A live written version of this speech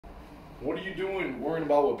What are you doing worrying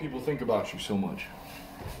about what people think about you so much?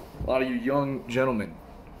 A lot of you young gentlemen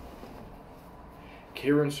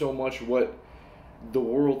caring so much what the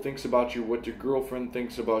world thinks about you, what your girlfriend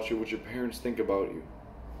thinks about you, what your parents think about you.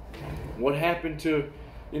 What happened to,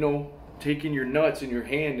 taking your nuts in your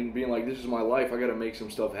hand and being like, this is my life, I gotta make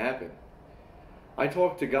some stuff happen. I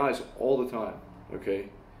talk to guys all the time, okay?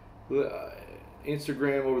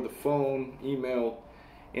 Instagram, over the phone, email,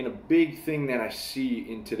 and a big thing that I see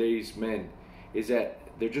in today's men is that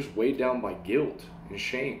they're just weighed down by guilt and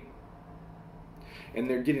shame. And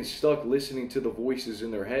they're getting stuck listening to the voices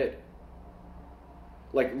in their head.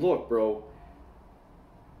 Like, look, bro,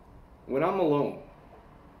 when I'm alone,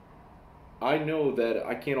 I know that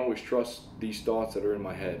I can't always trust these thoughts that are in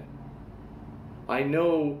my head. I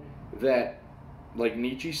know that, like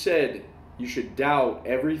Nietzsche said, you should doubt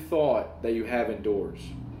every thought that you have indoors.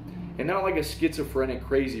 And not like a schizophrenic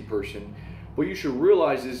crazy person, what you should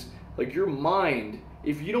realize is, like, your mind,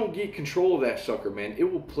 if you don't get control of that sucker, man, it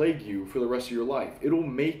will plague you for the rest of your life. It'll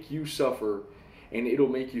make you suffer, and it'll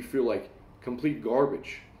make you feel like complete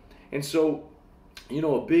garbage. And so,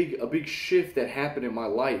 a big shift that happened in my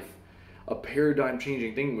life, a paradigm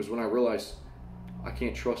changing thing, was when I realized I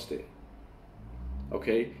can't trust it.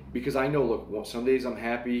 Okay? Because I know, look, some days I'm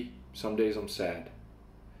happy, some days I'm sad.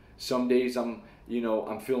 Some days I'm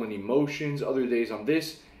feeling emotions, other days I'm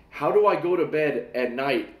this. How do I go to bed at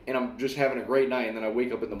night and I'm just having a great night, and then I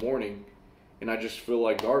wake up in the morning and I just feel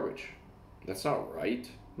like garbage? That's not right.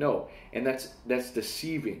 No, and that's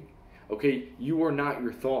deceiving. Okay, you are not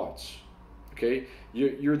your thoughts. Okay,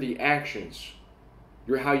 you're the actions.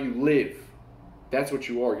 You're how you live. That's what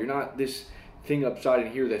you are. You're not this thing upside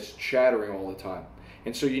in here that's chattering all the time.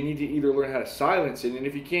 And so you need to either learn how to silence it, and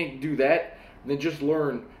if you can't do that, then just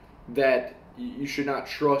learn that you should not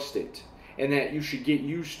trust it, and that you should get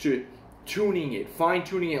used to tuning it,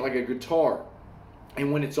 fine-tuning it like a guitar.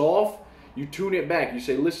 And when it's off, you tune it back. You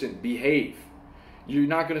say, listen, behave. You're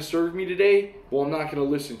not going to serve me today? Well, I'm not going to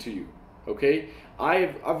listen to you. Okay?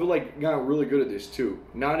 I've gotten really good at this too.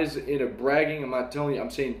 Not as in a bragging, I'm not telling you,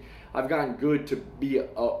 I'm saying I've gotten good to be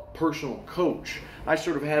a personal coach. I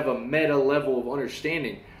sort of have a meta level of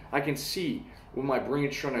understanding. I can see when my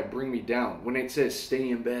brain's trying to bring me down. When it says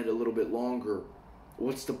stay in bed a little bit longer,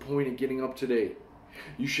 what's the point of getting up today?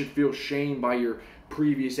 You should feel shame by your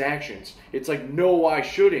previous actions. It's like, no, I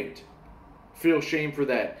shouldn't feel shame for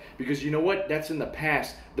that. Because you know what? That's in the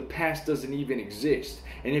past. The past doesn't even exist.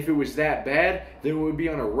 And if it was that bad, then it would be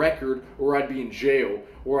on a record, or I'd be in jail,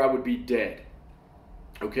 or I would be dead.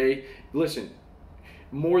 Okay? Listen,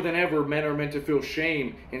 more than ever, men are meant to feel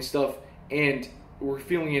shame and stuff, and we're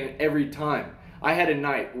feeling it every time. I had a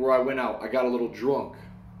night where I went out, I got a little drunk,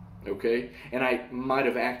 okay? And I might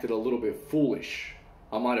have acted a little bit foolish.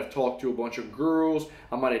 I might have talked to a bunch of girls,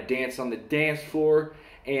 I might have danced on the dance floor,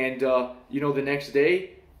 and the next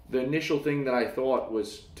day, the initial thing that I thought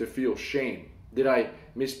was to feel shame. Did I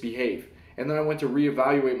misbehave? And then I went to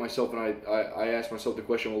reevaluate myself, and I asked myself the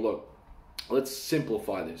question, well, look, let's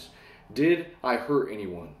simplify this. Did I hurt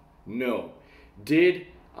anyone? No. Did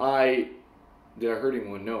I hurt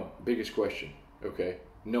anyone? No. Biggest question. Okay.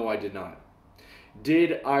 No, I did not.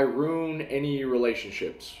 Did I ruin any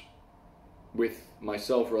relationships with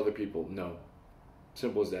myself or other people? No.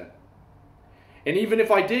 Simple as that. And even if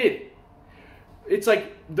I did, it's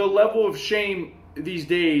like the level of shame these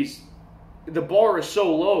days, the bar is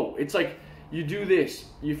so low. It's like you do this,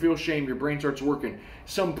 you feel shame, your brain starts working.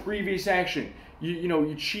 Some previous action,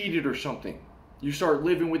 you cheated or something. You start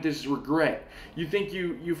living with this regret. You think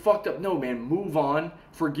you fucked up. No, man, move on.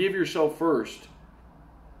 Forgive yourself first.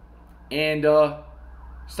 And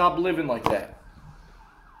stop living like that.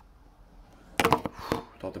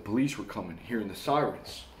 Thought the police were coming, hearing the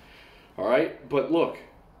sirens. All right? But look,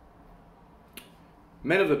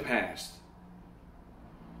 men of the past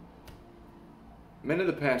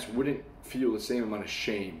wouldn't feel the same amount of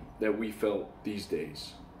shame that we felt these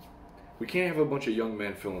days. We can't have a bunch of young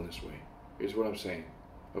men feeling this way, is what I'm saying.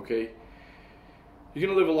 Okay? You're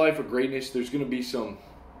going to live a life of greatness. There's going to be some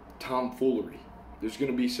tomfoolery. There's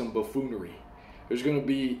going to be some buffoonery. There's going to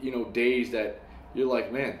be, days that you're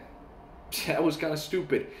like, man, that was kind of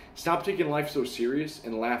stupid. Stop taking life so serious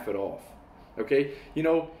and laugh it off. Okay?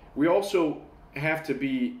 We also have to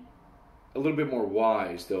be a little bit more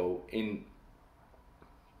wise, though, in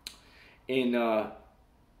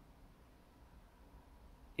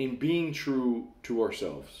being true to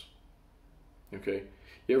ourselves. Okay?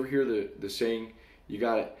 You ever hear the saying, you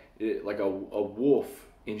got like a wolf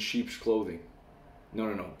in sheep's clothing?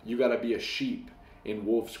 No. You got to be a sheep in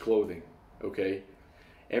wolf's clothing. Okay?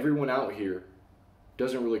 Everyone out here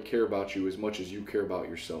doesn't really care about you as much as you care about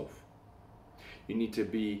yourself. You need to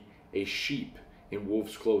be a sheep in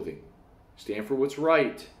wolf's clothing. Stand for what's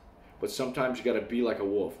right, but sometimes you got to be like a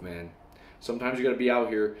wolf, man. Sometimes you got to be out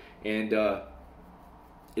here, and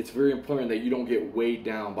it's very important that you don't get weighed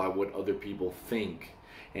down by what other people think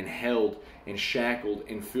and held and shackled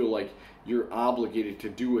and feel like you're obligated to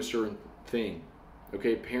do a certain thing.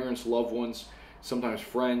 Okay, parents, loved ones, sometimes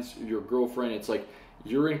friends, your girlfriend, it's like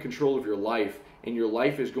you're in control of your life, and your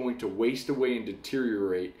life is going to waste away and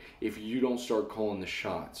deteriorate if you don't start calling the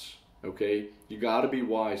shots. Okay, you got to be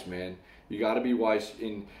wise, man. You got to be wise.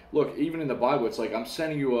 In look, even in the Bible, it's like I'm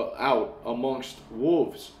sending you out amongst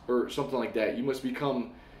wolves or something like that. You must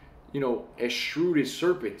become, as shrewd as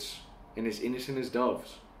serpents and as innocent as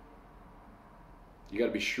doves. You got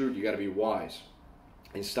to be shrewd. You got to be wise,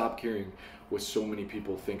 and stop caring what so many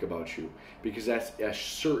people think about you, because that's a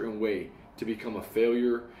certain way to become a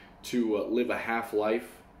failure, to live a half life,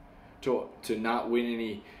 to not win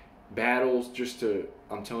any battles,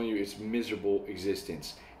 I'm telling you, it's miserable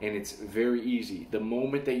existence. And it's very easy. The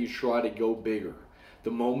moment that you try to go bigger,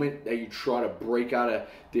 the moment that you try to break out of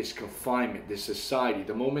this confinement, this society,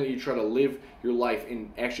 the moment that you try to live your life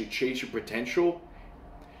and actually chase your potential,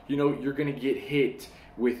 you're going to get hit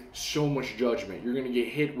with so much judgment. You're going to get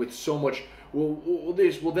hit with so much, well,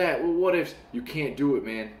 this, well, that, well, what if? You can't do it,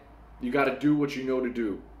 man. You got to do what you know to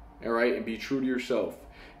do, all right? And be true to yourself.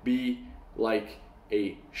 Be like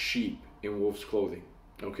a sheep in wolf's clothing,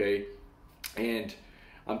 okay? And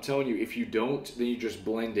I'm telling you, if you don't, then you just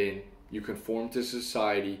blend in. You conform to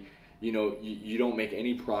society. You don't make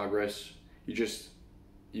any progress.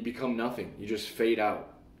 You become nothing. You just fade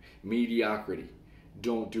out. Mediocrity.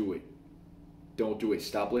 Don't do it. Don't do it.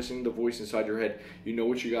 Stop listening to the voice inside your head. You know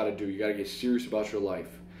what you got to do. You got to get serious about your life.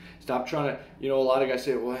 Stop trying to, a lot of guys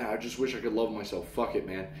say, well, I just wish I could love myself. Fuck it,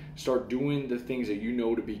 man. Start doing the things that you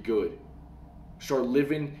know to be good. Start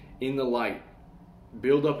living in the light.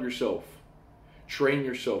 Build up yourself. Train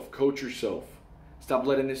yourself. Coach yourself. Stop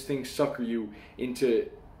letting this thing sucker you into...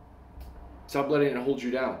 Stop letting it hold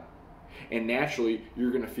you down. And naturally,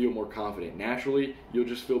 you're going to feel more confident. Naturally, you'll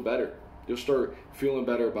just feel better. You'll start feeling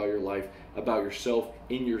better about your life, about yourself,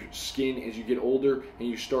 in your skin as you get older and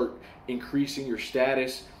you start increasing your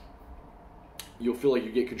status. You'll feel like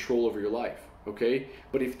you get control over your life, okay?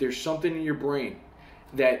 But if there's something in your brain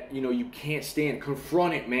that, you can't stand,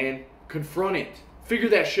 confront it, man. Confront it. Figure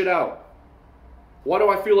that shit out. Why do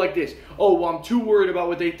I feel like this? Oh, well, I'm too worried about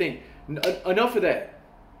what they think. Enough of that.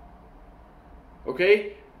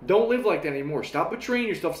 Okay? Don't live like that anymore. Stop betraying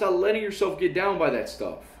yourself. Stop letting yourself get down by that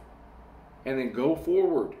stuff. And then go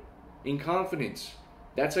forward in confidence.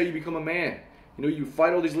 That's how you become a man. You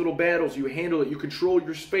fight all these little battles. You handle it. You control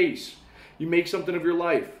your space. You make something of your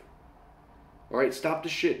life. All right? Stop the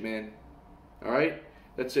shit, man. All right?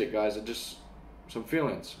 That's it, guys. Some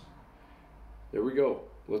feelings. There we go.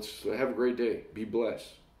 Let's have a great day. Be blessed.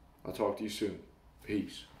 I'll talk to you soon.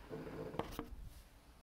 Peace.